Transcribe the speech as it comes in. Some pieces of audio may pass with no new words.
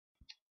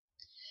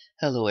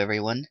Hello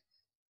everyone.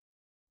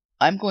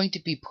 I'm going to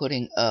be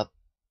putting up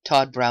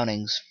Tod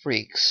Browning's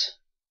Freaks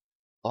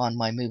on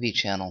my movie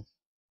channel.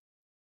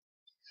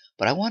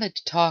 But I wanted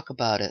to talk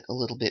about it a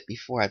little bit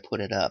before I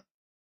put it up.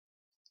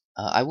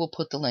 I will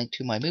put the link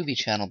to my movie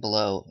channel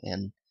below,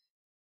 and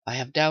I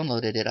have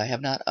downloaded it. I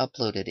have not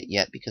uploaded it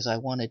yet because I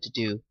wanted to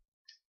do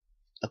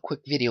a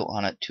quick video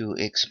on it to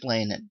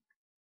explain it.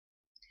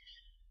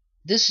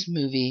 This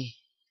movie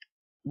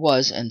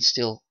was and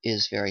still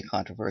is very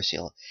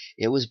controversial.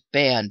 It was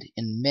banned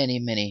in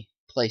many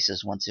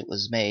places once it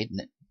was made,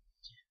 and it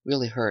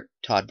really hurt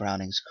Tod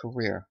Browning's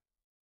career.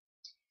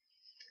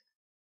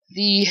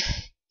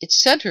 It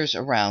centers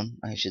around,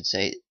 I should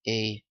say,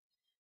 a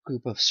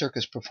group of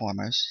circus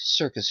performers,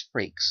 circus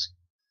freaks.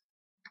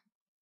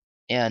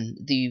 And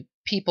the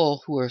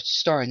people who are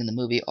starring in the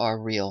movie are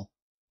real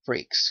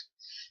freaks.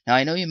 Now,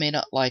 I know you may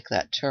not like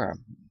that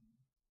term,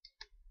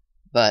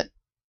 but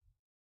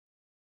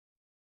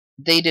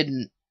they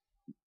didn't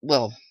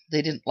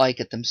like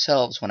it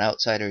themselves when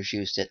outsiders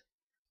used it.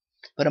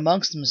 But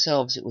amongst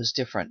themselves, it was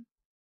different.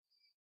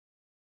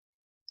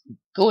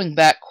 Going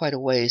back quite a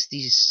ways,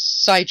 the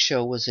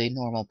sideshow was a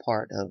normal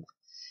part of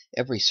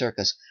every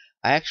circus.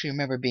 I actually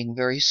remember being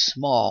very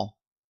small,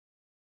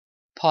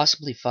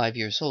 possibly 5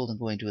 years old, and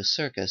going to a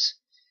circus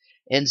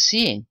and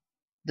seeing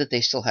that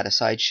they still had a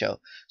sideshow.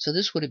 So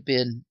this would have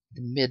been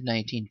the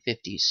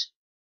mid-1950s.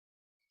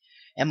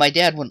 And my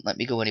dad wouldn't let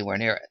me go anywhere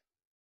near it.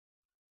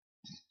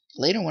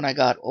 Later, when I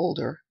got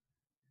older,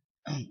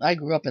 I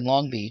grew up in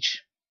Long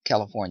Beach,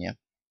 California.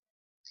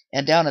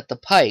 And down at the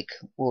Pike,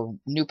 or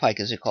New Pike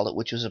as they call it,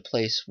 which was a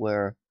place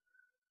where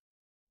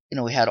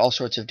we had all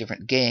sorts of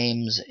different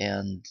games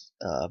and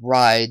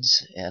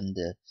rides and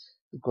the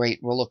great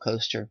roller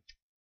coaster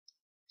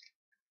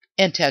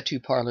and tattoo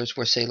parlors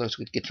where sailors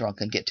would get drunk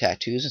and get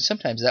tattoos, and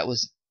sometimes that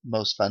was the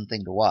most fun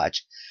thing to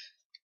watch.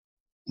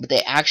 But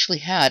they actually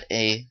had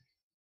a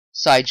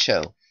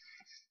sideshow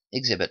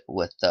exhibit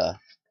with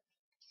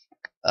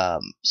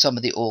some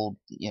of the old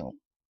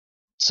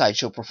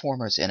sideshow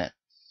performers in it.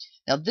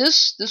 Now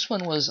this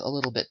one was a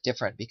little bit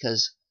different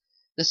because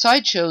the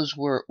sideshows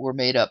were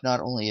made up not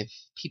only of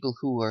people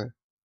who were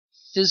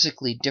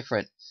physically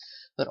different,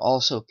 but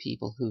also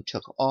people who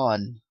took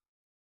on,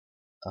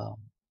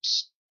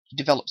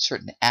 developed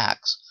certain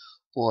acts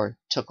or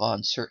took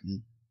on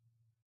certain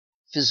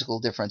physical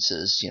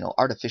differences,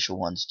 artificial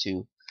ones,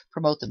 to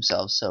promote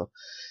themselves. So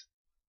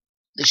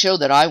the show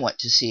that I went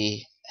to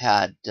see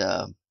had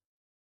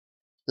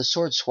the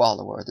sword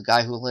swallower, the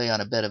guy who lay on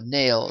a bed of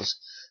nails,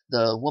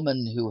 the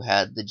woman who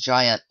had the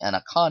giant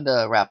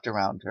anaconda wrapped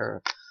around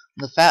her,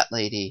 the fat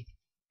lady,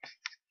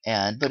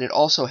 but it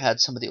also had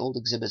some of the old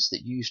exhibits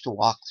that you used to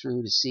walk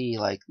through to see,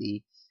 like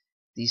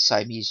these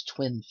Siamese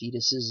twin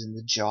fetuses in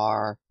the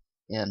jar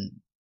and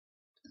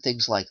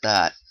things like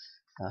that.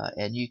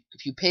 And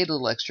if you paid a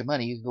little extra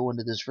money, you could go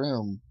into this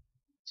room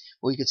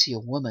where you could see a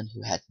woman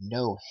who had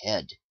no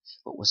head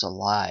but was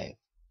alive.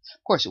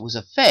 Of course, it was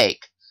a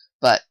fake,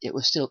 but it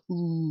was still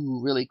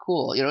really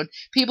cool.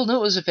 People knew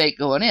it was a fake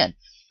going in,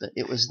 but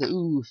it was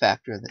the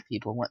factor that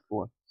people went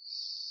for.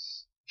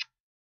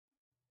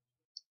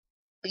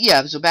 But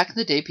yeah, so back in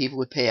the day, people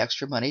would pay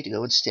extra money to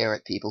go and stare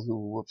at people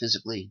who were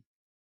physically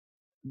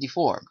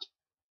deformed,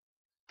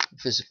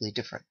 physically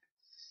different.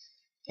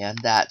 And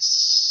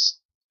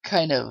that's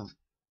kind of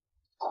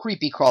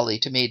creepy-crawly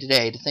to me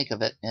today to think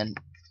of it, and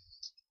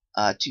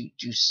to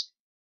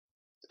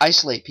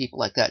isolate people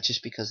like that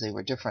just because they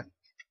were different.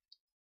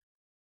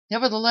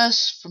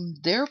 Nevertheless, from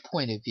their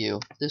point of view,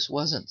 this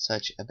wasn't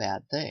such a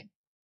bad thing.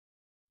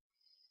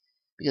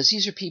 Because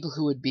these are people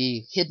who would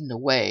be hidden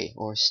away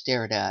or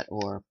stared at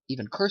or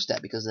even cursed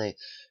at because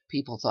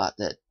people thought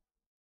that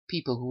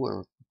people who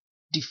were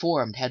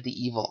deformed had the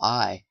evil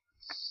eye.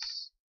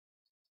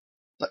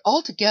 But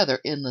altogether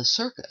in the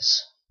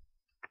circus,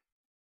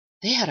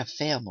 they had a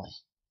family.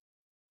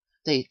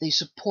 They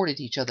supported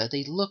each other,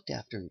 they looked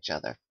after each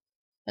other,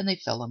 and they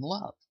fell in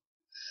love.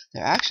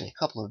 There are actually a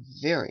couple of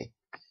very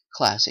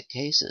classic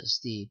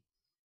cases. The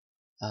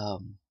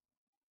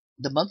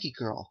monkey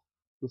girl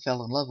who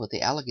fell in love with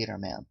the alligator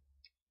man.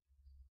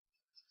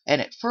 And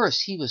at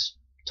first, he was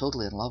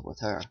totally in love with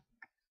her,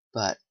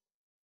 but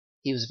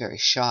he was very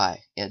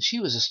shy, and she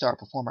was a star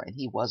performer, and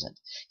he wasn't.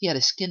 He had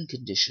a skin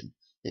condition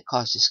that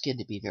caused his skin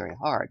to be very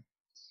hard,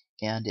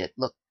 and it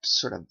looked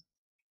sort of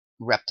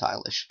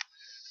reptile-ish.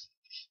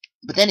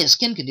 But then his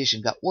skin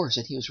condition got worse,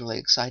 and he was really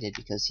excited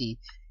because he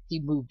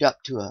moved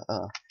up to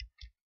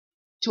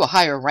a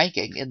higher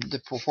ranking in the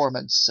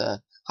performance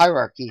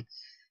hierarchy,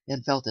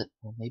 and felt that,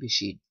 well, maybe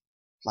she'd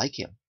like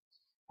him.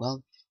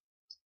 Well,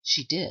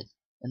 she did,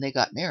 and they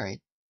got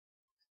married.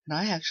 And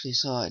I actually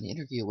saw an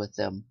interview with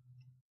them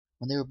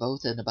when they were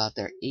both in about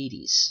their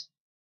 80s.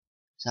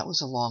 So that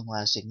was a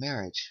long-lasting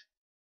marriage.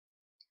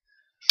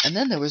 And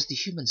then there was the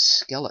human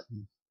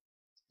skeleton.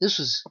 This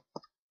was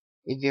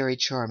a very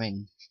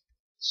charming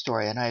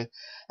story, and I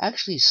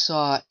actually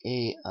saw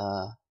a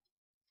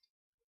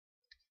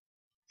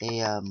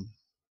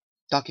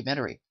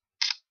documentary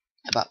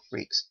about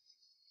freaks.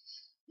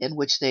 in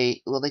which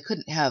they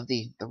couldn't have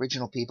the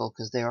original people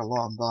because they are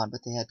long gone,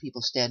 but they had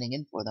people standing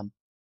in for them,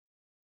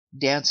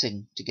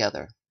 dancing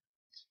together.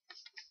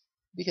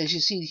 Because you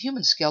see, the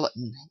human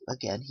skeleton,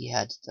 again, he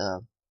had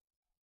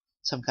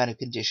some kind of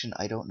condition,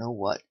 I don't know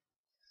what.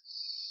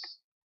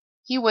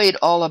 He weighed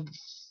all of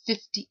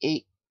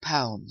 58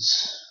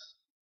 pounds.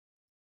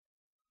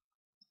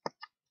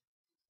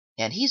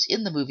 And he's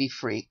in the movie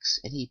Freaks,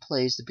 and he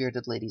plays the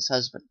bearded lady's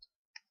husband.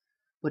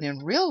 But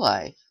in real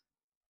life,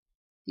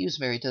 he was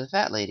married to the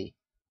fat lady,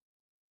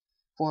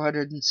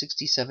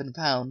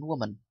 467-pound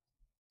woman.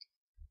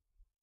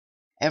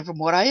 And from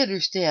what I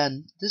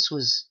understand, this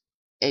was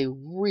a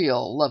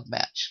real love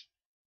match.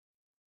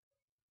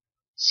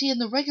 See, in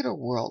the regular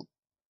world,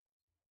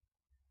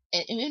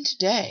 and in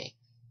today,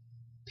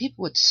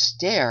 people would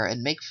stare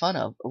and make fun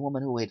of a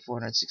woman who weighed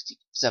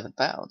 467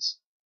 pounds.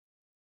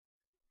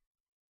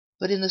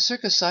 But in the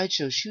Circus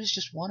Sideshow, she was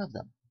just one of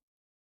them.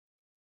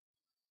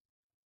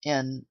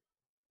 And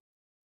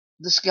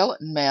the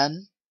skeleton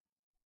man,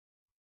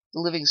 the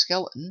living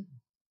skeleton,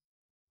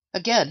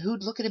 again,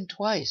 who'd look at him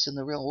twice in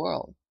the real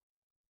world?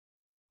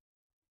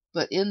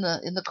 But in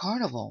the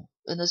carnival,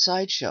 in the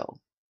sideshow,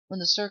 in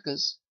the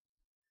circus,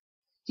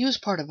 he was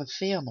part of a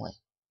family.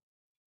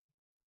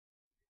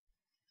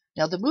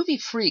 Now, the movie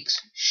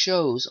Freaks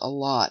shows a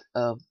lot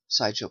of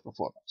sideshow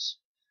performers.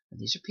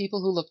 And these are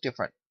people who look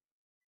different.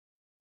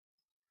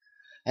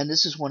 And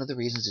this is one of the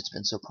reasons it's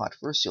been so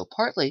controversial,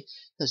 partly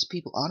because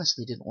people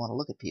honestly didn't want to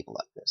look at people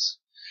like this.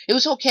 It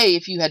was okay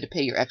if you had to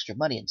pay your extra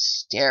money and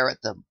stare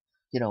at them,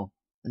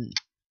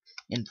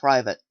 in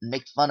private and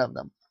make fun of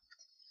them.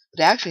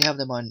 But to actually have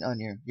them on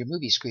your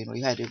movie screen where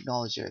you had to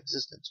acknowledge their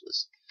existence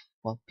was,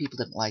 well, people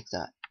didn't like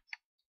that.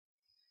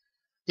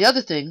 The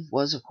other thing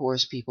was, of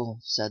course, people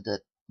said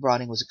that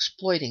Browning was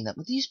exploiting them.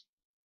 But these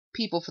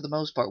people, for the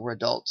most part, were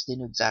adults. They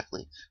knew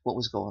exactly what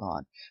was going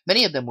on.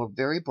 Many of them were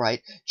very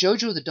bright.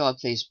 Jojo, the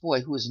dog-faced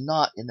boy, who was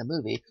not in the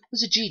movie,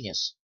 was a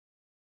genius.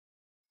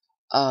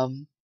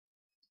 And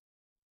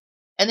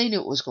they knew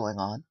what was going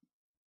on.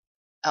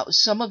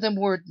 Some of them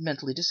were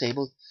mentally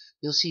disabled.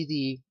 You'll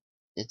see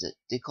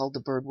they called the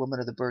bird woman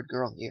or the bird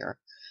girl here,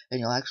 and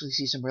you'll actually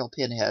see some real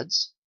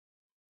pinheads.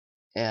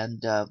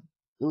 And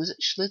who was it?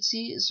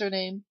 Schlitzie is her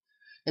name.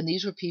 And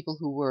these were people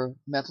who were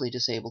mentally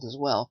disabled as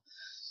well.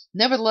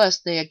 Nevertheless,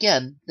 they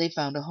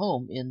found a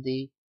home in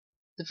the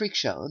freak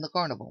show, in the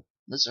carnival,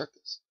 in the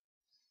circus.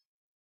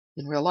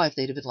 In real life,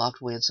 they'd have been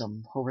locked away in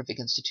some horrific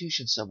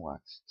institution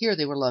somewhere. Here,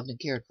 they were loved and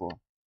cared for.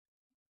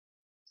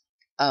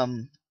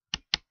 But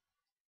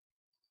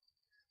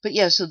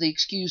yeah, so the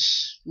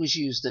excuse was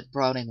used that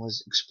Browning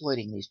was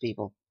exploiting these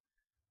people.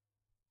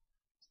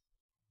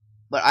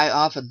 But I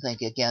often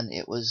think, again,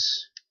 it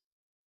was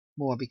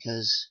more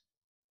because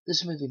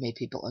this movie made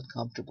people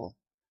uncomfortable,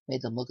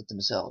 made them look at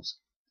themselves.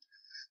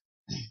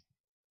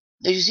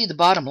 As you see, the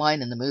bottom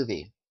line in the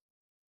movie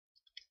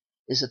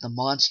is that the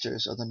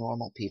monsters are the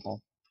normal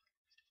people.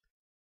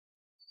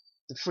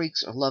 The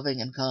freaks are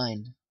loving and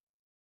kind.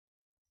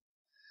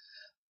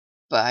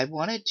 But I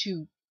wanted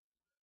to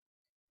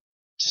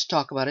just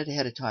talk about it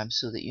ahead of time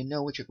so that you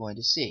know what you're going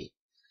to see.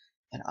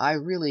 And I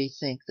really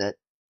think that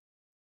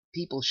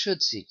people should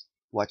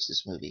watch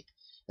this movie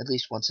at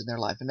least once in their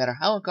life, no matter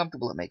how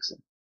uncomfortable it makes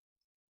them.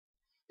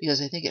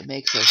 Because I think it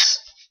makes us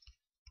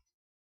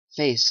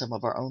face some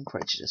of our own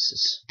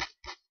prejudices.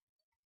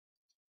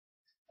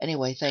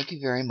 Anyway, thank you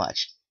very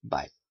much.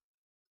 Bye.